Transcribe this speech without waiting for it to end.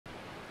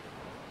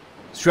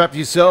Strap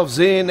yourselves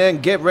in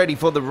and get ready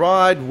for the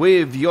ride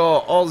with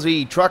your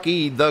Aussie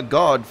Truckie The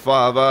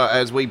Godfather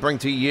as we bring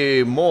to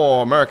you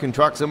more American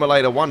Truck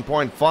Simulator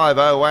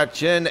 1.50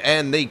 action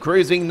and the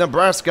Cruising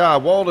Nebraska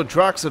World of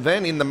Trucks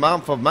event in the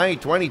month of May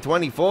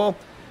 2024.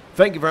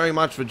 Thank you very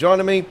much for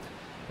joining me,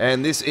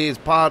 and this is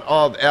part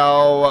of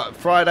our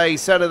Friday,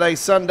 Saturday,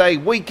 Sunday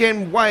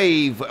weekend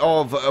wave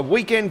of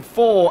Weekend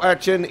 4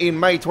 action in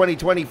May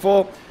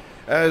 2024.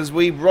 As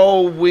we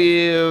roll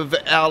with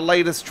our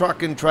latest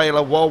truck and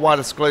trailer worldwide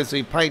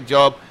exclusive paint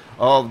job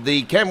of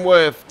the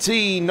Kenworth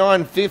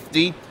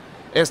T950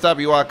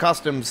 SWR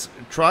Customs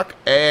truck,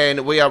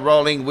 and we are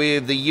rolling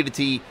with the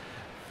Unity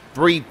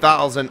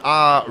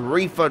 3000R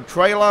Reefer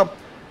trailer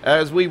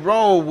as we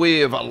roll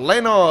with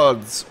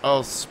Leonard's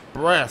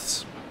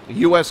Express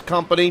US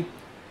company,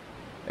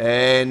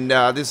 and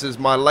this is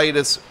my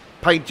latest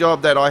paint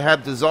job that I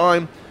have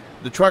designed.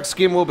 The truck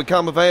skin will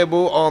become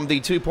available on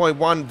the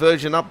 2.1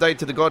 version update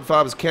to the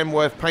Godfather's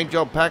Kenworth paint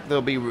job pack.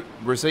 They'll be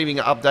receiving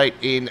an update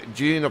in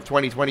June of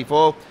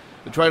 2024.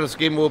 The trailer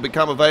skin will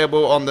become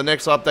available on the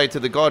next update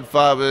to the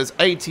Godfather's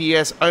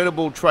ATS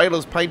Ownable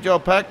Trailers paint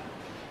job pack.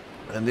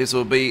 And this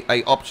will be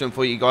an option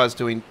for you guys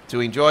to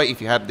enjoy if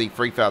you have the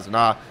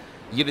 3000R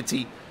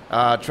Unity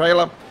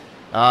trailer.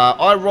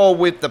 I roll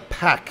with the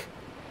pack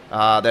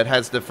that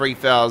has the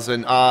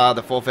 3000R,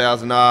 the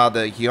 4000R,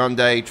 the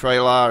Hyundai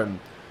trailer, and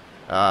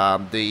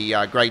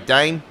the Great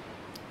Dane.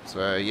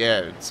 So yeah,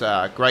 it's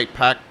a great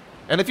pack,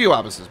 and a few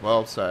others as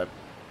well. So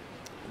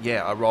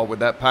yeah, I roll with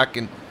that pack,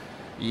 and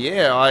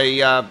yeah,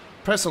 I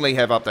personally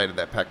have updated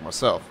that pack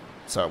myself,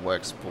 so it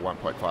works for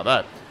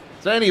 1.50.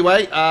 So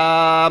anyway,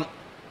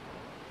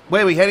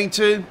 where are we heading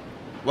to?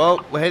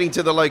 Well, we're heading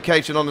to the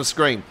location on the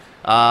screen.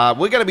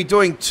 We're going to be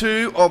doing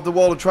 2 of the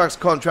World of Trucks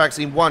contracts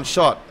in one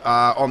shot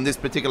on this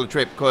particular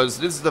trip, because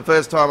this is the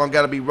first time I'm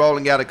going to be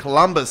rolling out of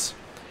Columbus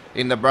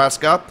in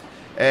Nebraska.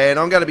 And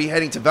I'm going to be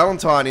heading to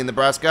Valentine in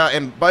Nebraska,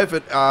 and both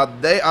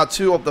they are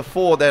 2 of the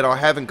 4 that I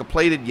haven't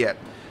completed yet.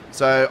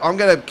 So I'm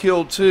going to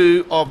kill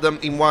 2 of them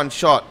in one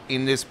shot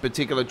in this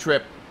particular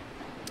trip.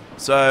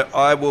 So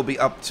I will be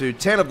up to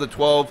 10 of the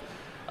 12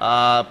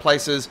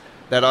 places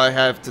that I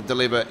have to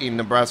deliver in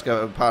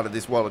Nebraska as part of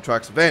this World of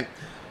Trucks event.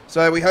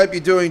 So we hope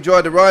you do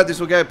enjoy the ride. This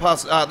will go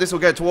past. This will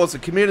go towards the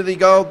community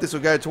goal. This will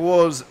go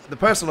towards the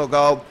personal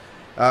goal.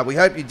 We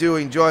hope you do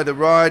enjoy the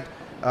ride.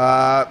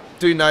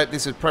 Do note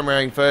this is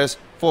premiering first,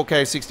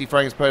 4K 60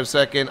 frames per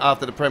second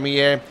after the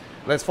premiere.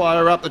 Let's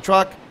fire up the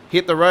truck,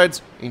 hit the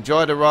roads,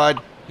 enjoy the ride.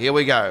 Here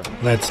we go.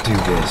 Let's do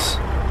this.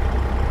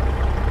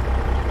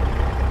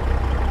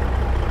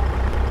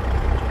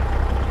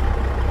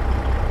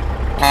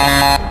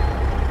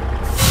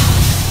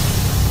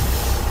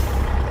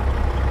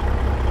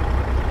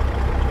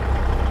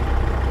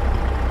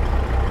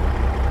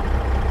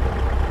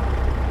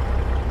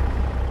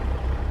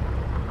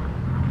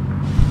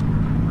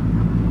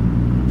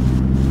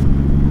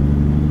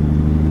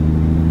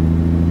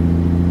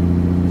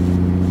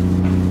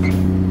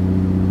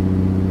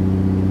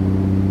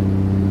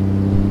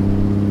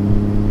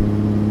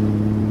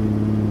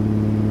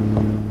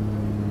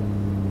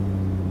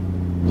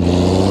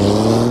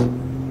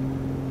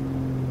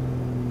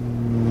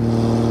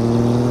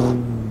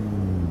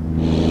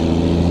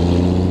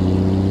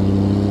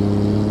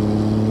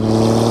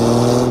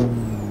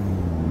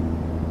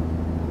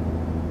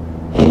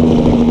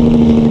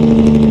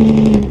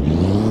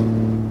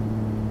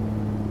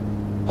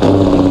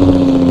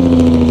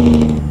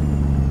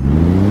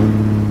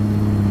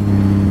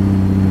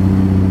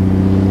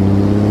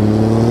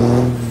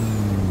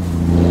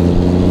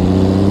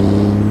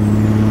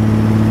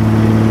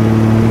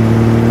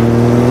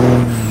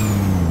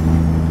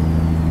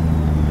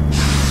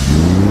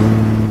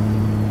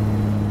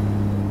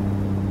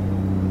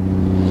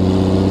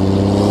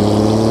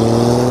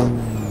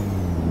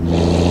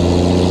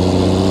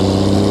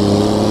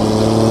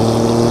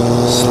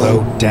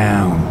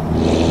 Down.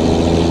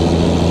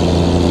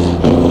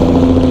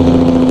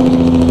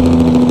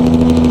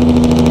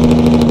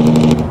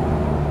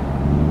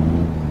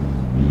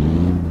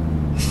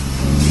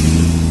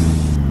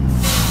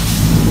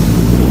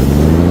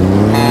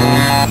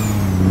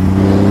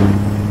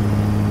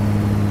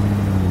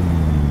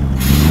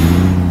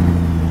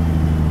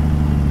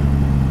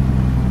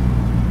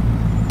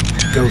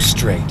 Go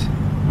straight.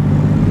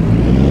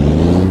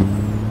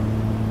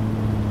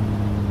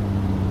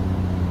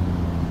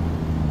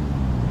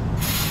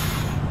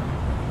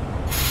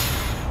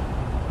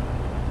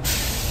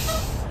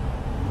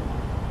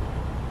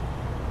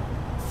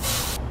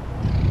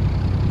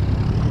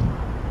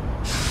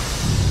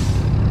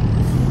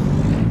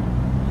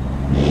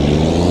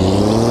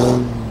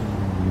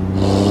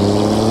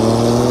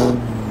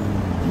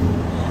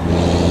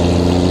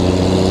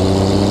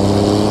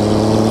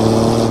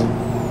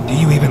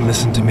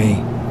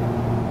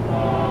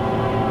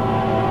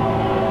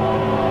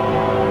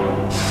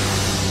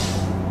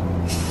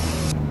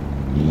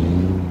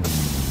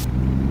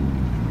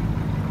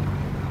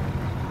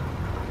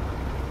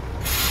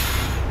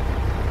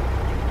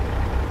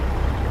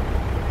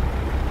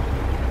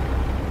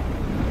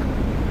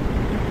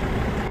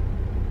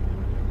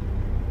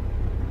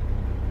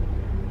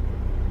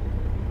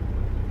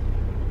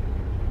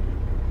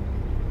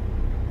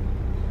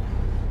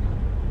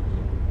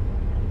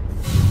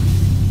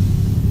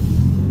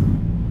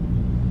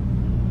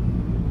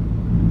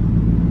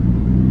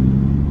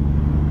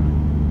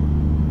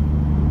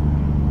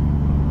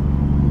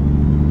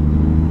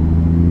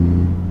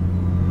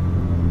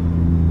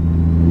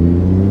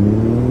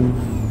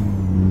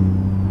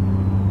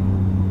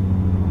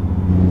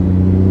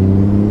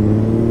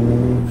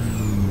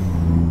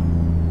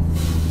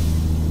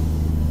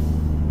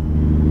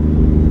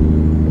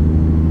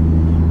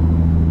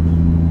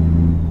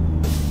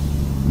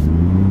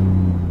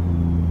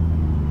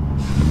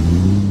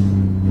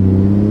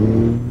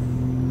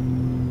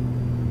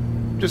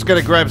 Just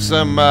going to grab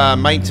some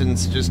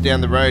maintenance just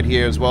down the road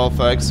here as well,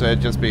 folks, so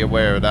just be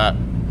aware of that.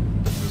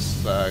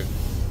 Just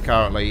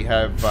currently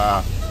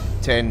have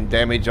 10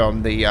 damage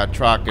on the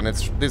truck, and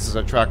this is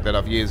a truck that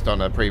I've used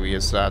on a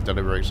previous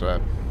delivery,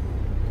 so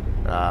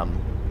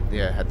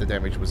yeah, the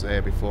damage was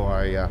there before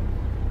I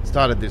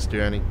started this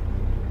journey.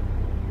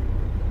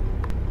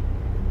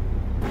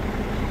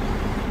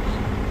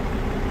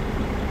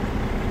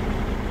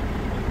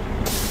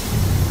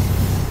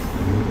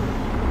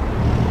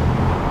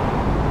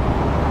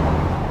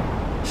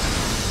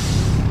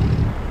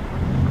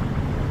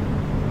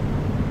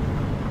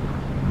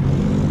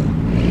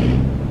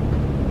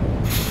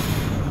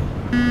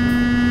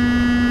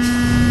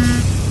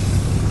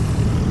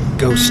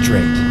 Go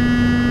straight.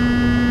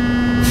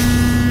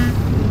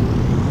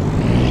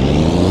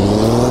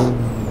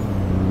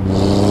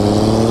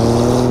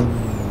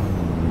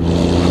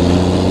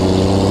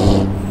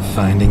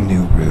 Finding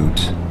new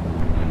route.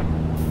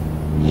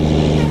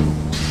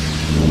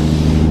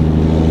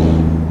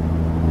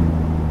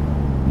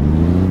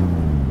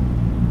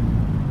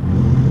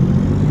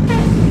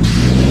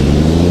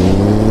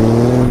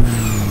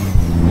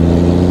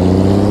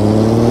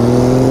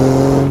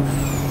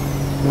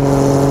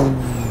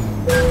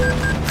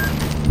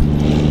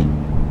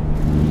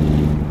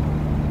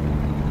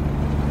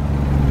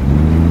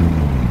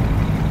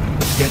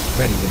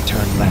 Ready to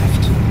turn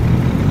left.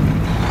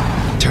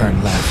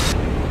 Turn left.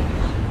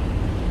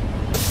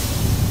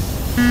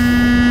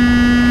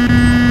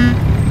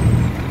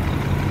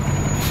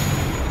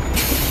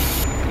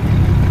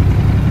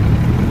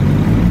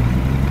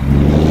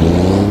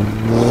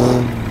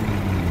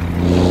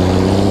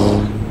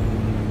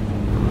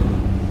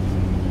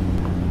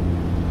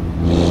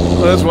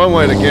 Well, that's one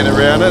way to get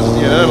around it,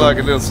 you know, like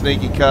a little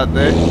sneaky cut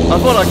there. I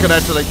thought I could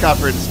actually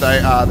cover and stay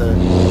the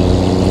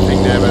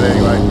thing there, but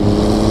anyway.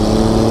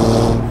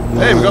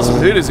 Hey, we got some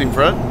Hooters in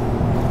front.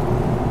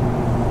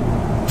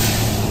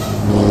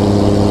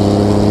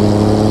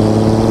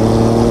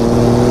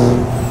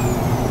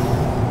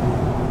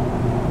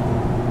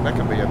 That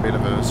could be a bit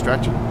of a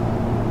stretcher.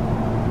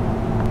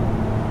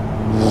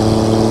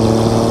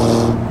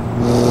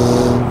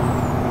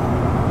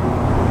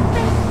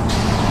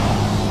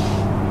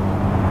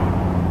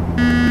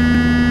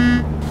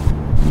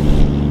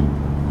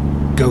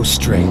 Go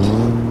straight.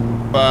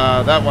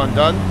 That one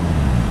done.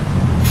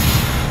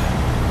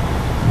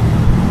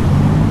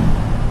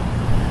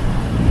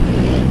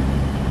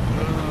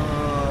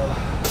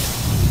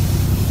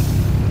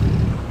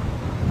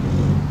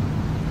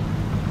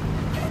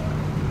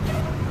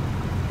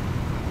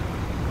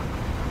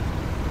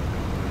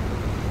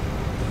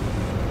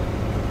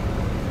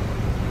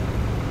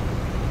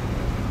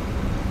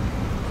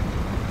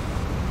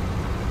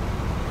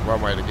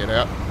 One way to get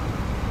out.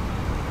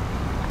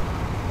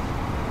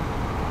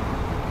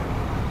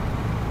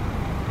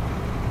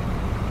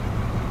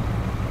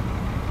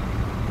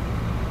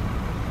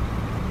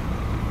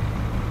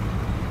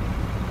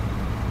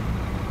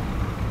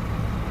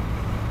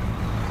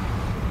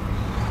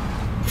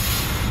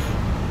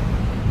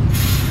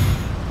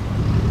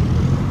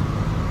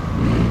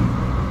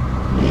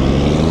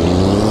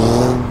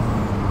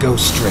 Go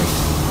straight.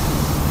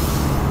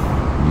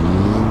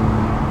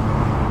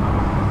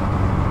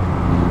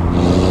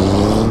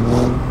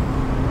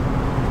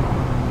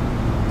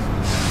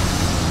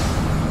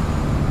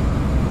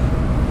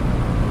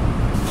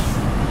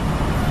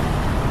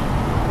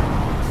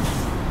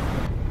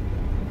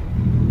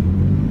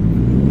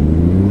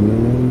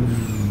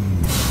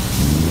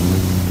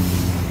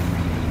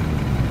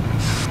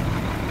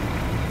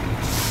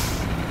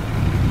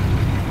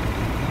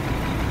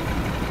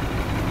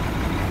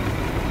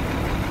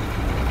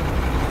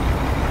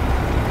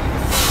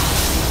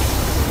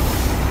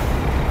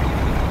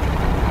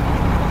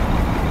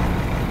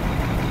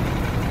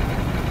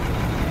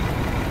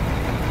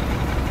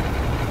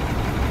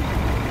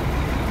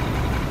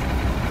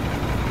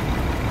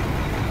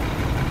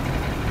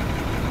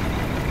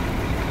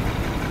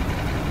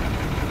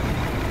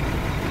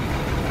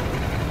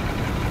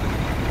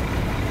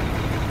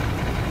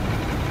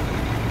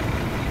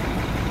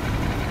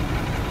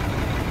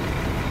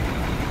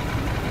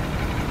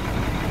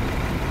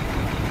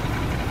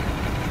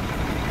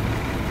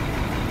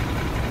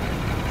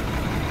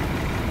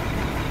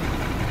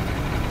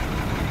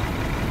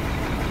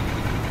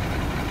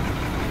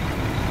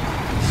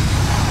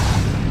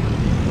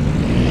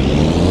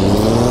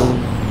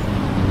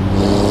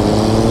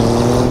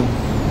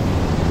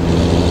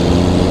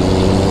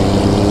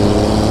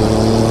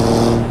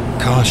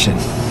 Caution,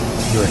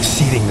 you're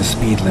exceeding the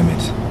speed limit.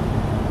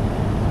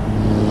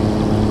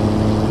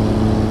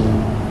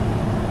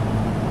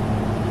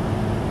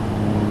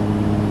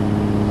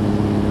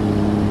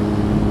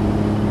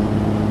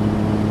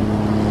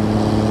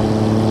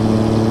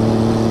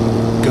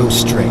 Go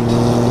straight.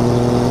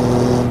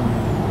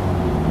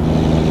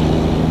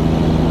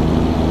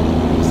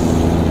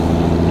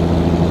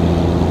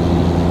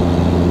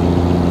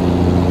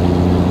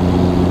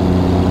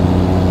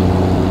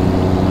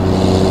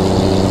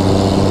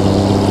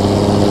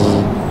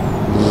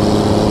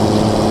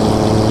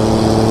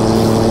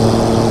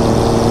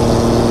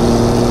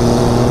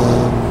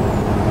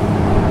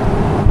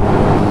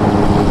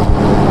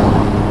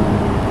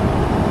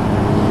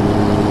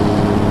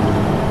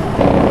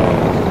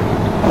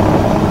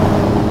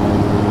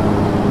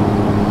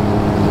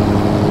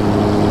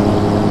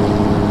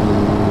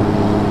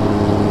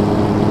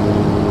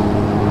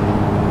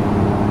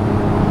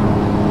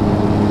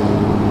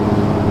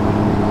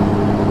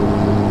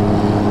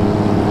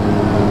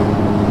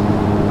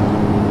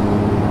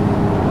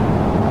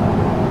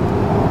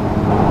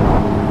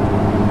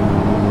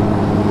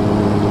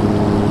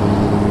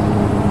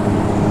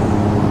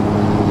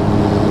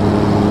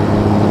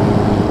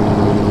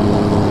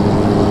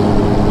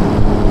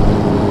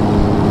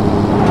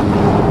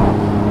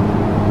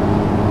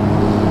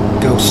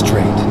 Go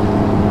straight.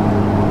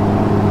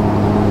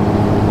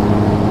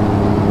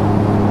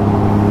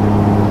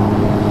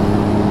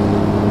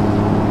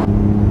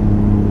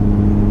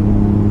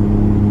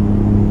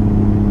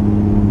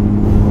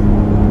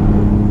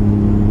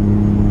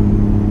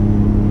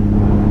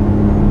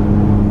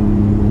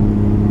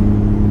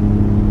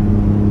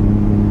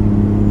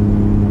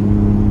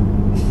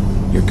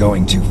 You're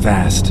going too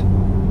fast.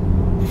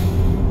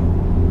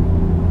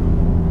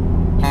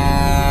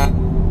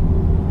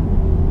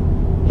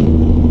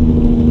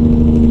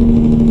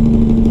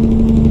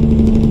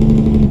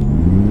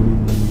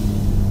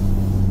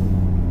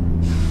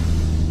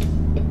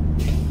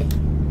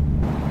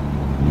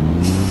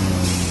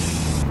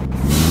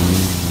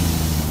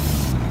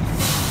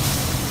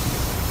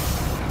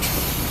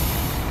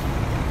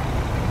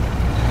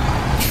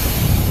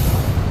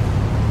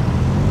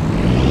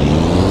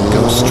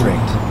 Go straight.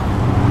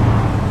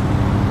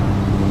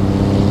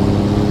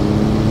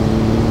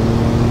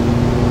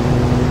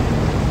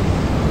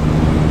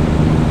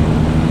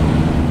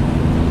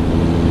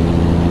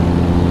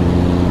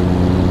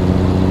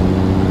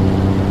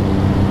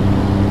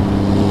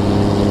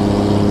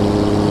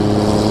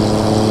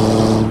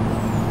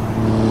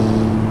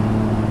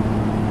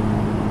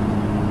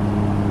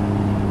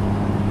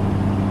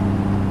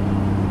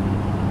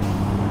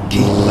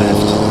 Keep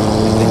left,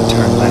 and then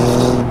turn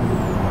left.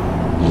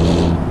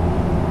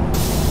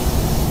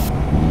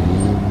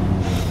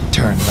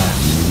 Turn left.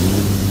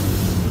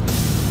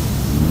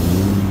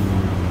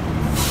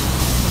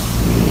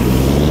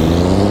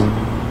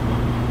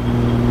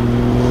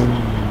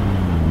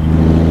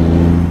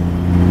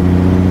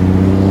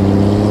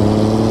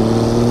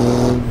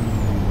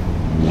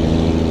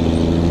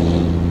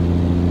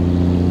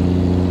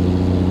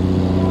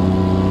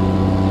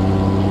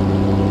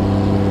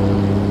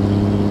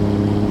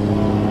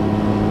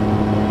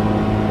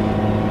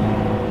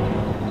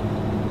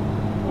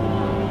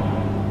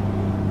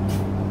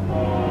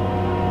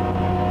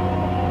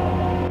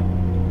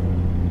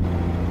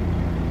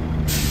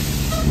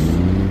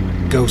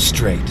 Go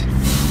straight.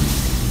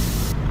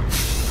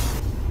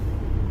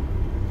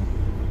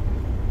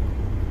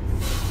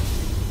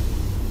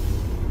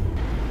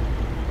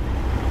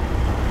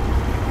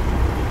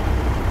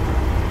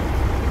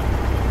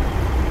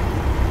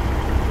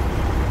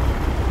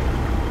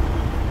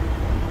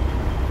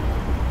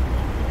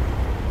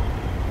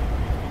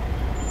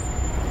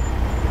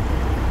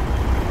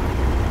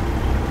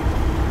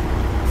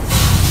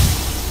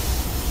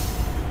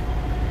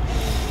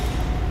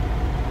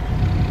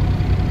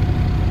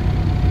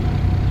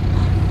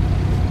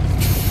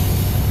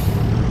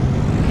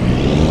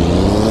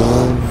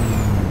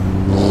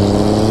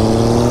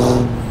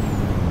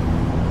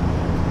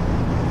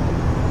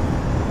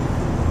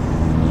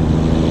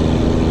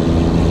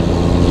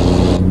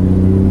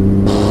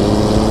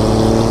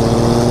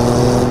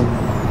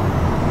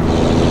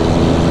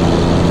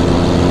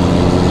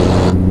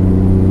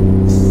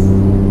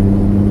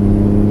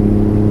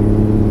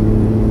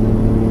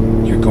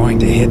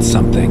 To hit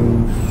something.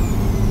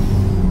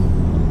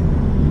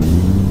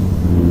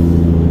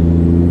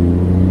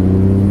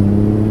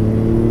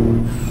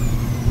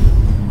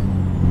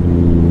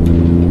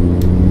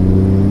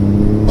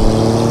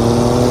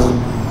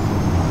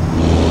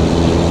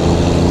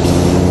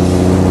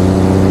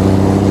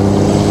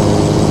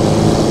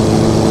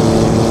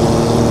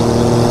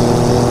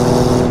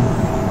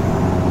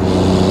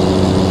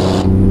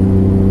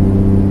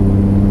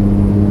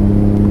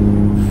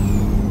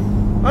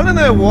 I don't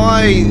know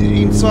why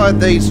inside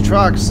these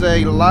trucks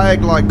they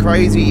lag like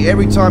crazy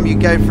every time you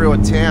go through a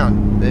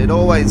town. It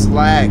always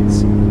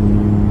lags.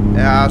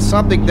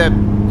 Something that,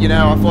 you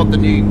know, I thought the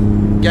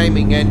new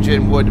gaming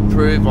engine would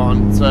improve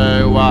on.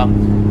 So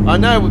I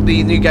know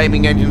the new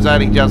gaming engine's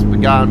only just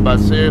begun, but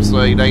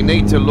seriously, they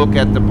need to look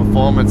at the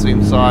performance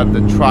inside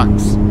the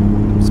trucks,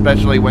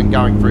 especially when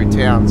going through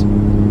towns.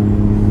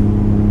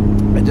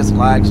 It just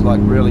lags like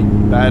really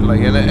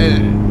badly,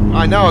 and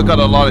I know I got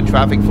a lot of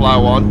traffic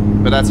flow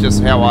on, but that's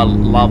just how I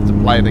love to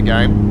play the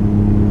game.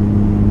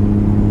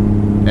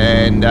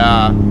 And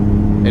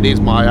it is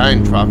my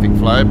own traffic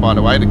flow, by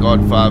the way, the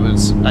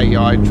Godfather's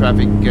AI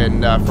traffic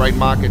and freight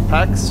market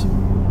packs.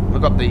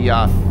 I've got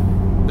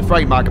the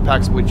freight market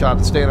packs, which are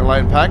the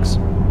standalone packs.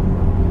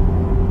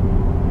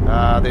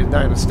 They're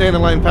known as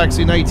standalone packs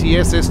in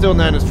ATS. They're still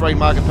known as freight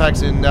market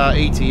packs in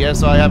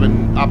ETS. I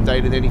haven't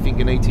updated anything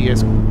in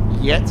ETS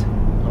yet.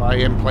 I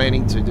am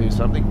planning to do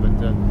something, but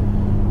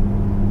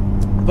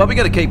probably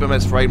going to keep them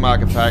as freight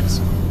market packs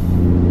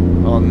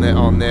on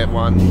that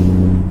one.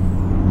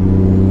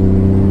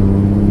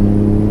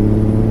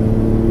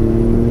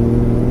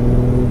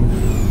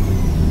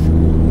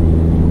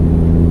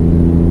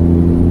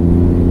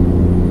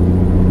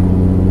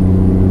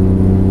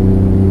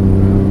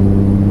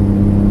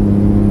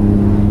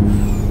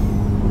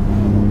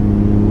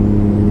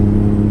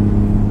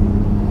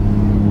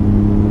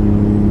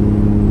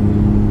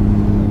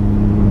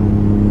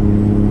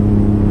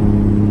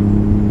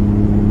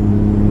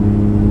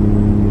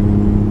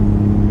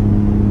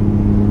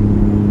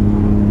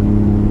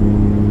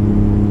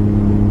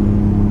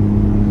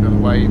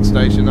 weighing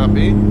station up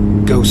here.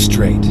 Go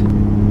straight.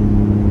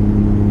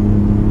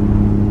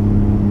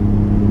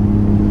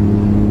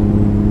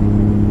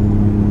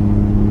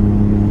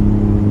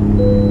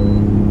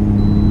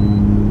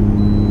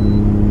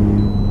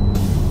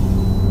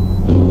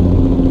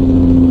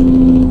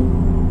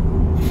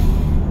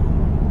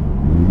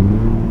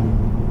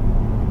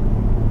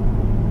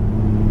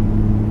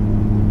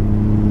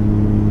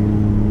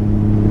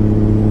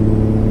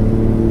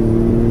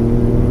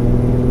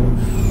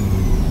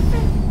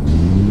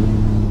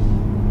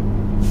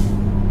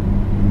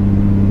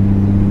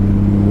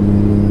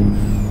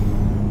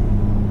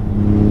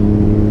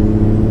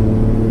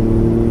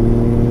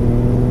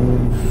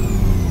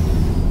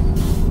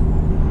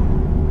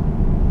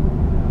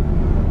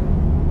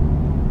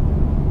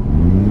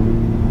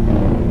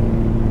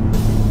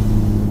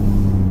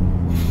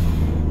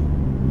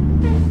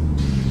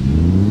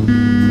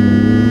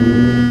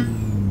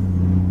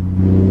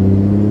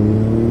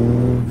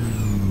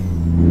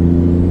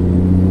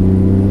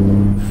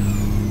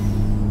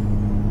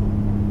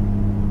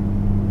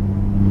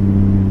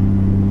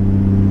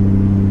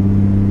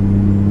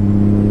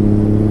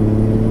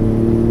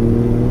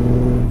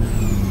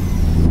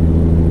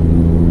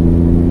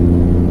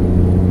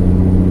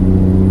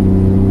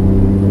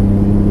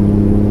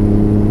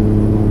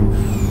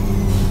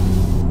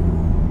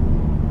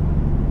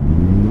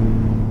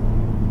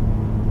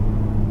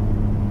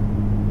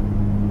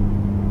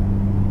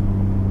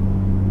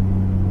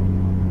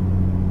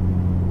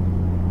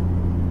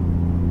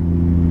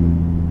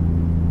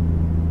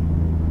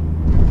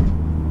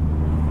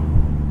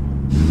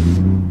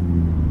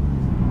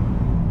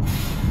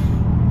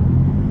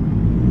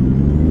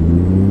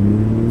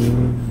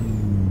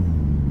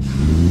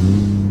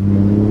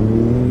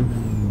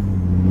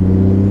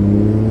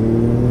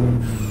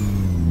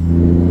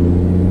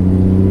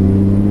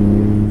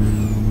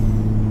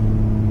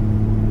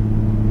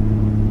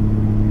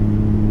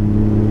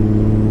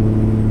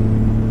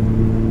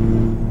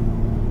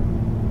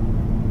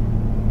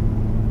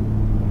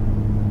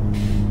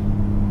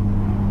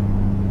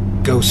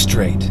 Go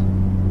straight.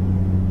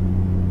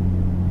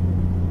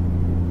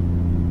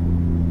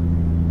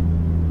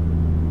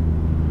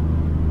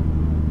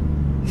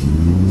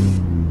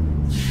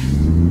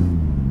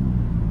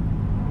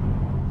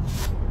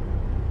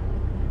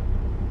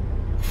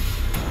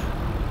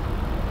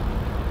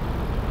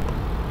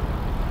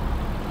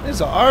 This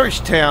is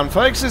Irish town,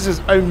 folks. This is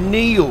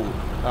O'Neill,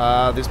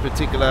 this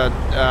particular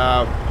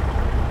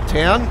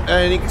town,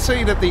 and you can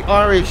see that the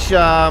Irish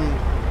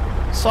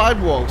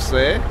sidewalks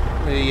there,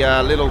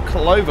 the little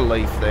clover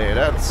leaf there,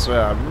 that's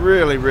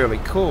really, really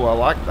cool. I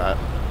like that.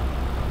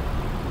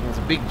 There's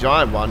a big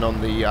giant one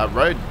on the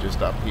road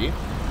just up here.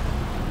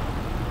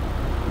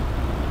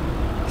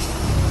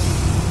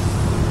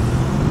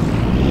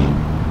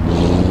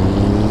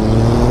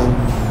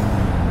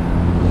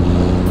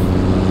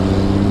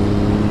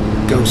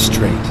 Go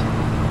straight.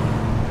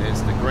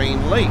 There's the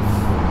green leaf.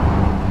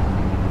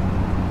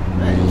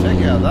 Man,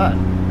 check out that.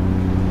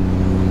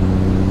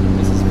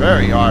 This is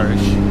very Irish.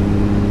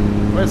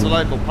 Where's the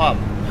local pub?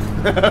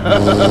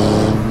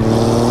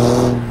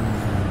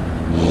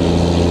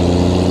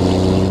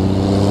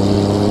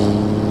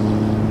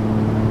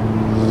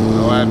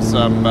 I'll have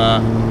some,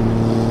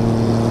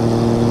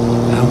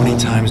 How many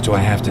times do I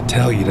have to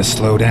tell you to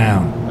slow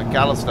down?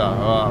 McAllister.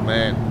 Oh,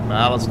 man.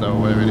 McAllister, or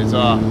whatever it is.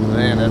 Oh,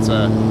 man, that's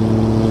a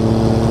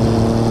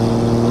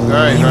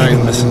very, You very,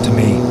 even listen to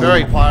me.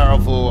 very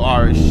powerful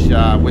Irish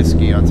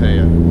whiskey, I tell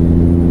you.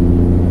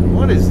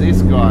 What is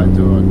this guy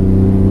doing?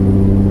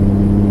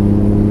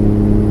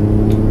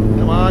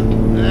 Come on.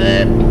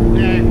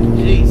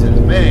 Jesus,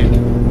 man.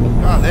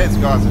 God, these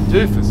guys are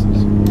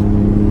doofuses.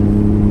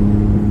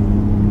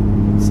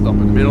 Stop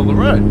in the middle of the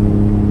road.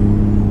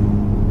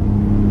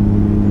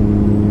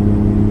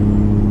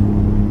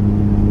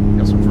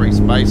 Got some free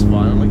space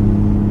finally.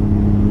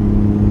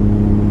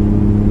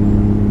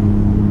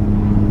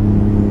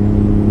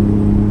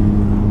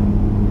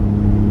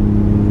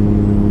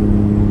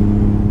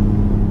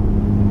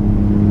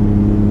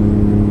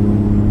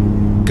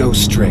 Go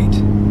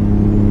straight.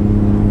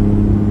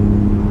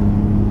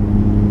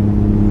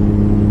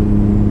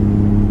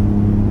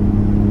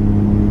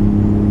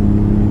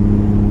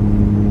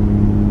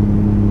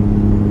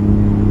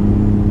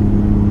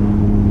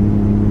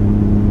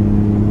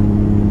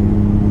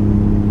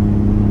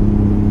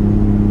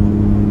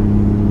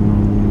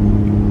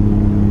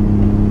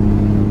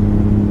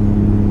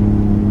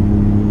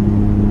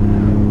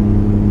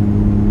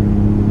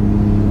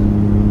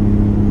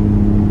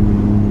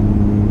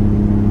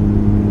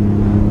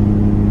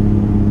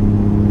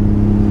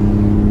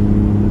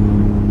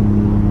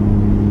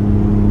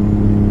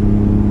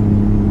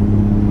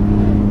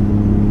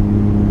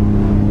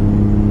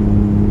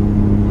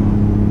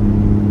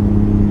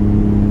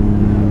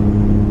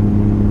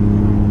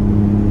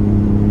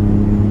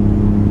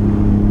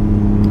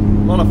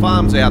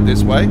 Farms out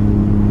this way.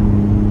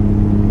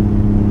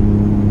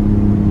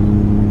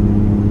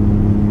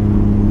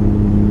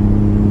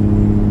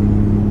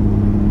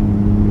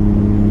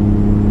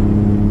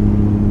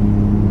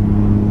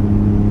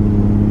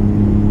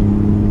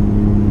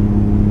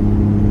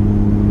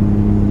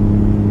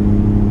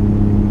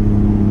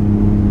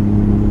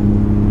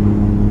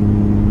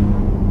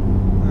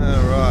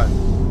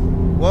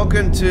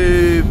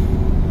 to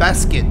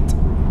Basket.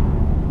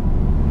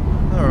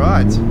 All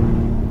right.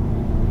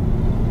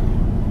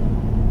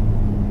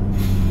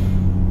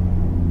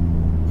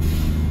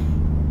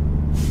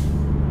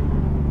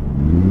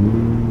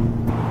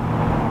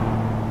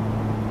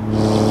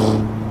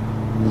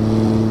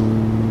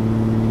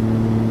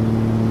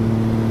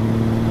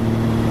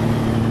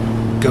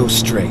 Go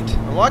straight.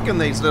 I'm liking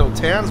these little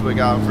towns we're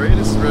going through.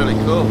 This is really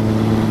cool.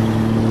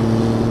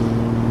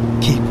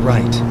 Keep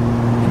right,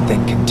 and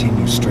then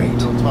continue straight.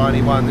 Little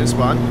tiny one, this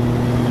one.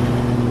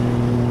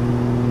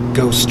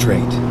 Go straight.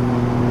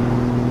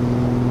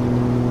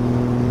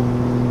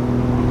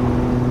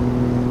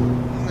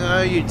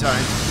 No, you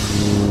don't.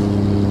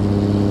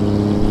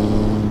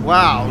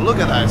 Wow, look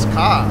at those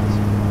cars.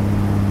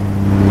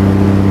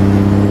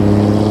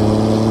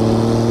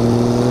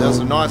 There's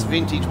some nice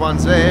vintage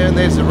ones there, and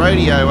there's the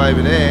radio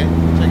over there.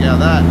 Check out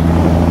that.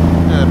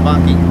 And a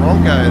bunking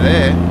Bronco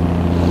there.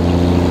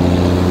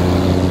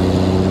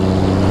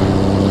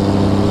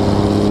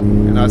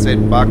 And I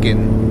said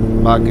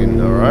bucking,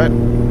 alright?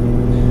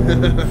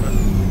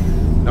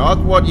 Not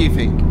what you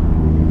think.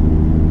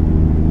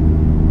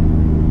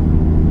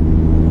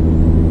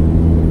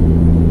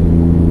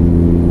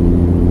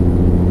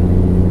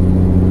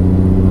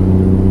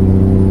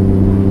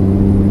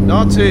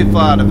 Not too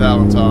far to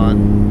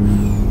Valentine.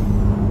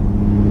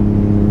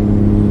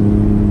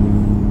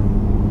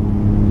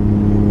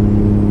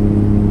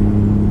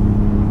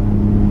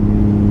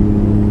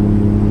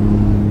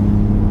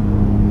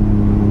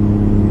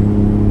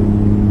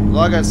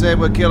 Like I said,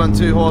 we're killing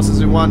 2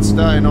 horses in 1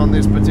 stone on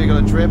this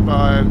particular trip.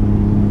 I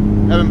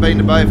haven't been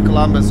to both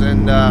Columbus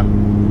and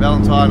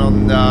Valentine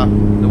on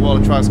the World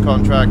of Trucks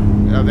contract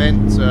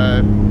event,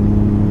 so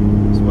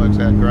this works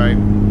out great.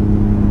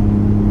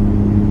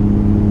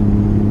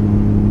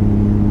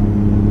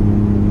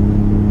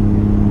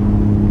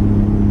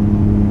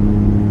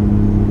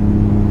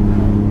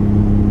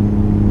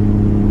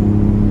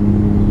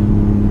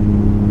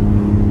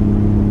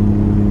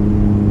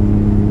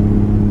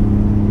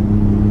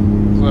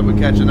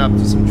 Catching up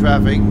to some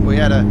traffic. We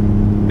had a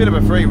bit of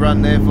a free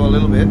run there for a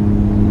little bit.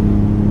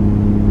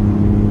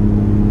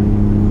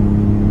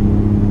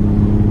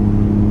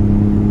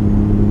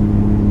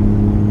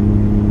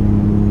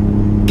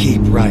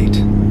 Keep right.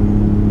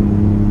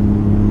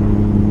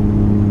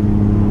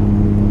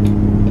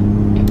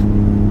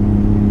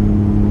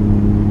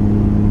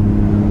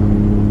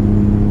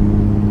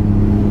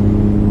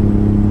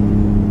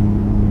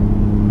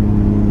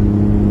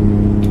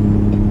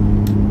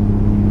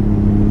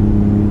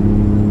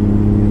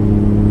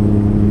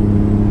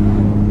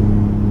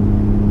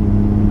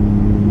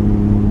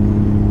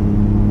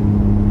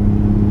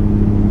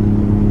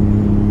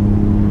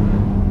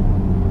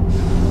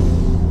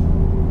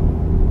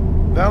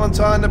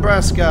 Valentine,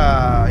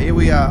 Nebraska. Here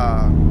we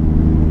are.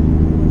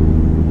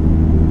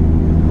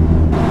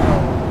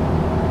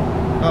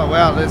 Oh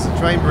wow, there's a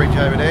train bridge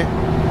over there.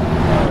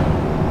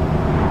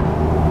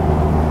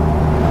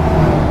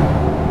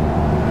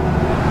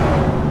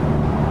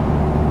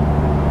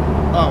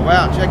 Oh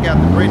wow, check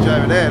out the bridge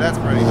over there. That's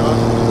pretty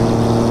nice.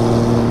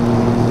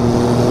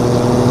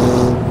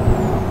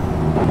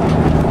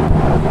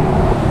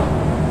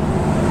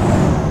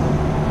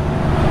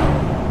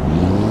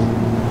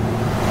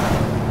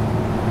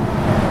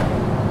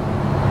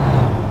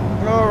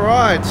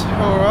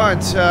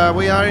 Alright,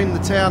 we are in the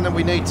town that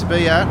we need to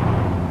be at.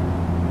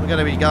 We're going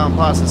to be going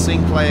past the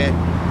Sinclair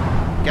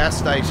gas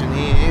station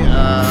here.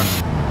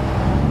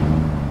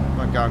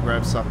 Might go and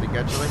grab something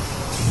actually.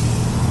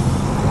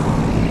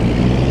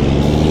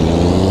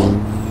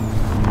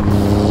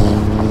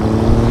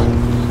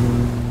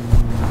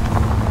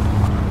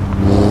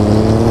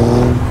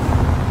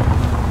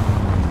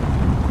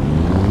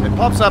 It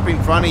pops up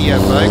in front of you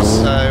folks,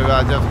 so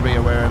definitely be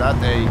aware of that.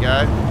 There you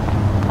go.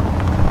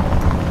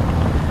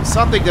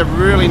 Something that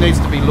really needs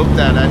to be looked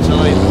at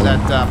actually,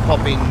 that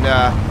popping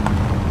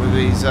with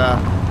these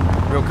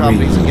real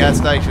companies and gas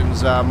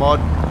stations mod.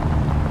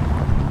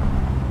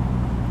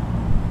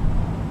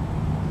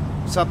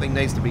 Something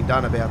needs to be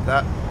done about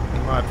that,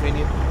 in my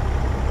opinion.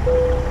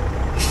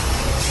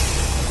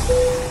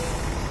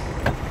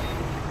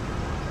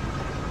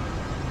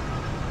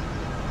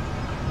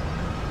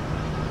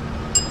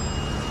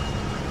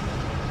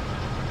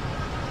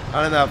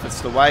 I don't know if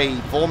it's the way he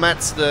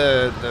formats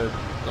the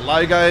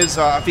logos.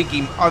 I think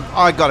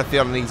I got a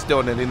feeling he's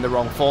doing it in the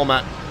wrong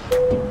format.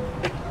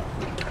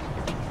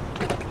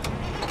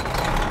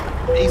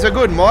 He's a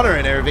good modder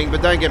and everything,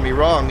 but don't get me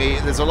wrong,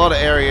 there's a lot of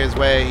areas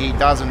where he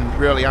doesn't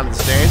really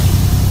understand,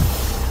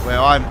 where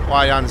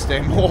I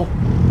understand more.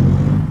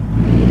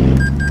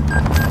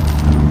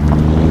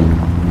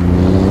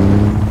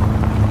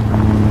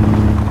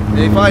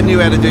 If I knew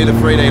how to do the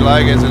 3D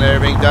logos and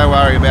everything, don't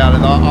worry about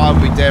it. I'll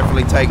be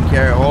definitely taking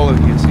care of all of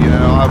you. You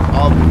know,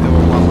 I'll be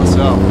doing one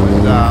myself,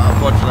 but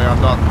unfortunately,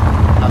 I'm not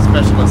a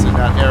specialist in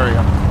that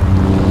area.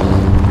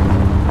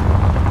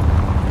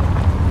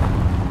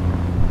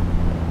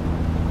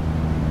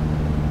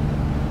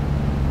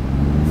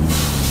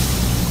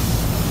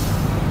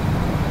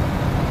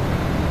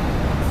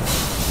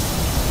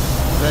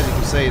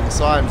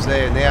 signs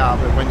there now,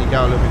 but when you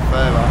go a little bit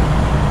further,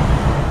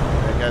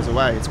 it goes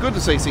away. It's good to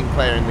see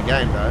Sinclair in the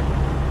game, though.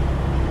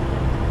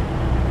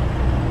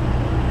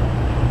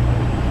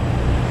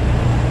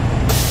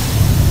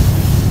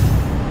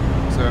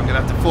 So I'm going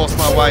to have to force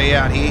my way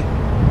out here.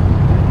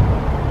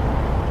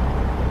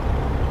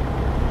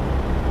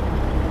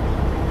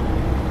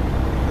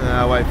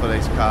 I'll wait for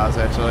these cars,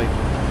 actually.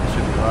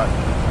 Should be right.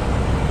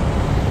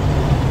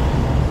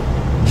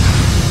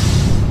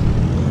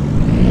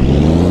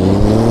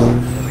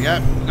 There we go.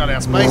 Got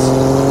our space.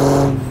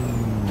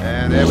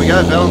 And there we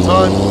go,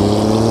 Valentine.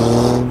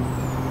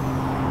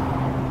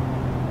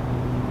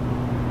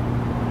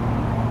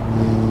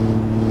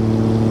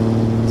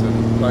 It's a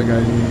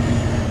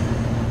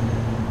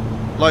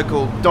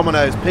local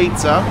Domino's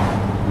pizza.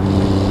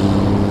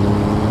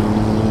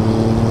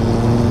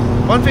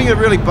 One thing that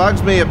really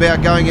bugs me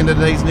about going into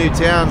these new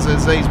towns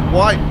is these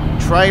white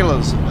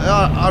trailers.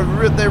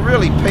 They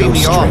really pee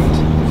me off.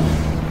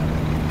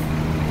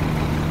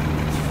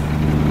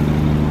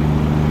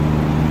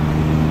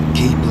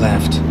 Keep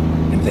left,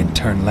 and then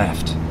turn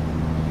left.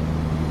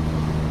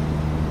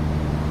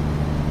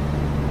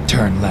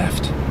 Turn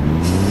left.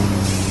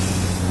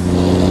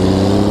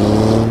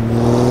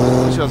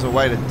 Wish there was a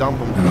way to dump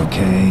them.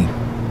 Okay,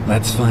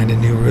 let's find a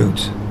new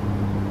route.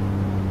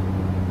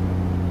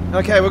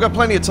 Okay, we've got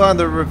plenty of time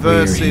to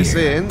reverse this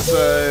in,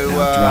 so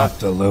now drop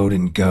the load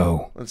and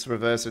go. Let's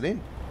reverse it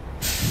in.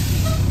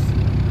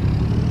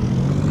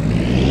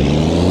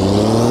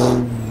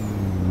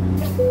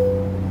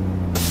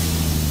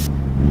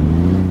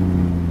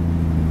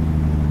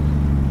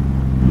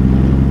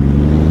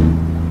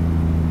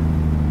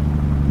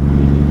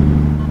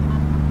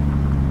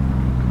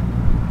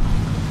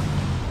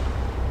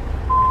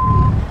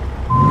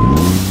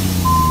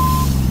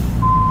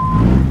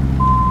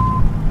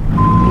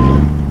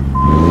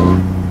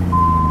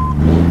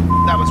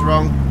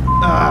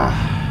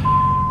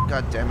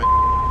 God damn it.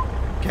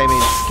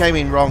 Came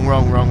in wrong.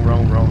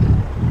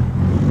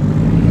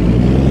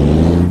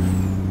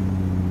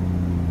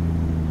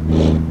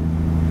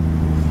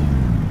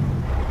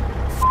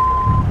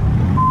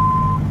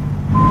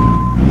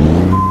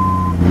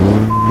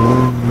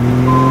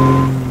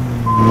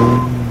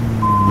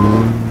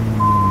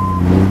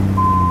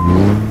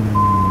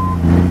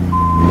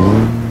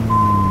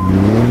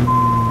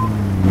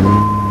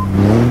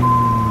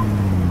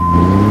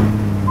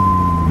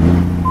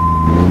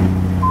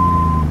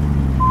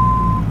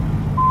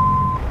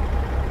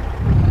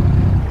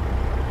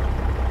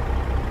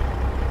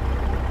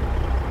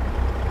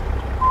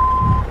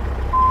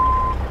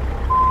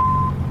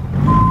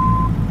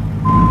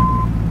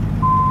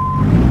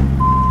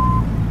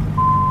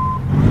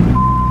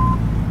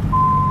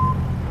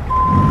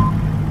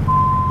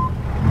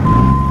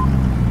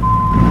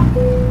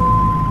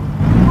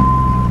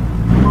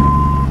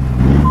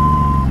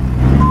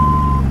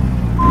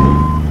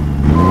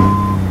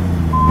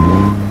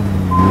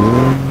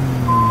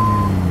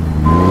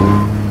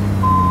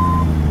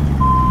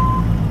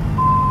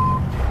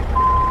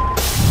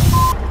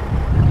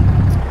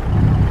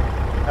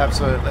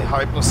 Absolutely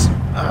hopeless.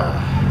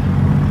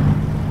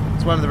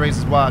 It's one of the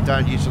reasons why I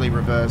don't usually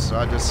reverse.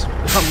 I'm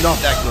not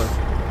that good.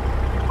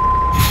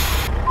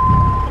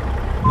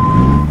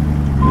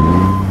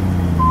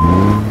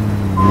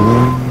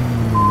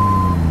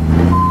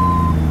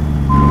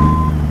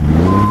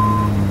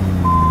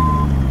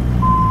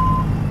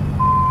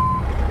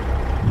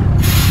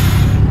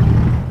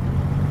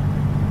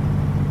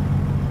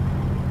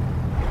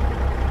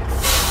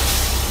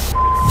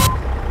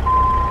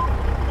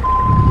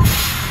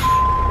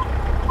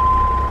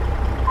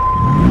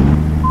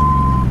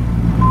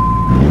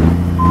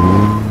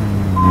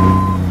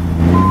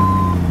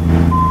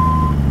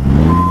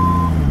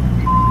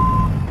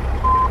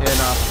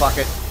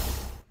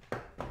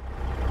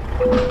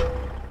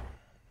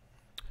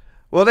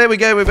 Well, there we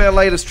go with our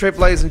latest trip,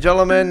 ladies and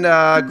gentlemen.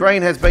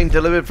 Grain has been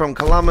delivered from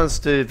Columbus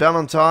to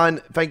Valentine.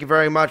 Thank you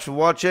very much for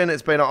watching.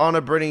 It's been an honor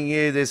bringing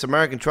you this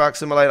American Truck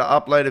Simulator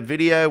uploaded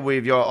video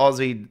with your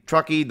Aussie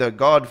Truckie, the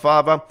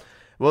Godfather.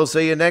 We'll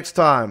see you next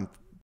time.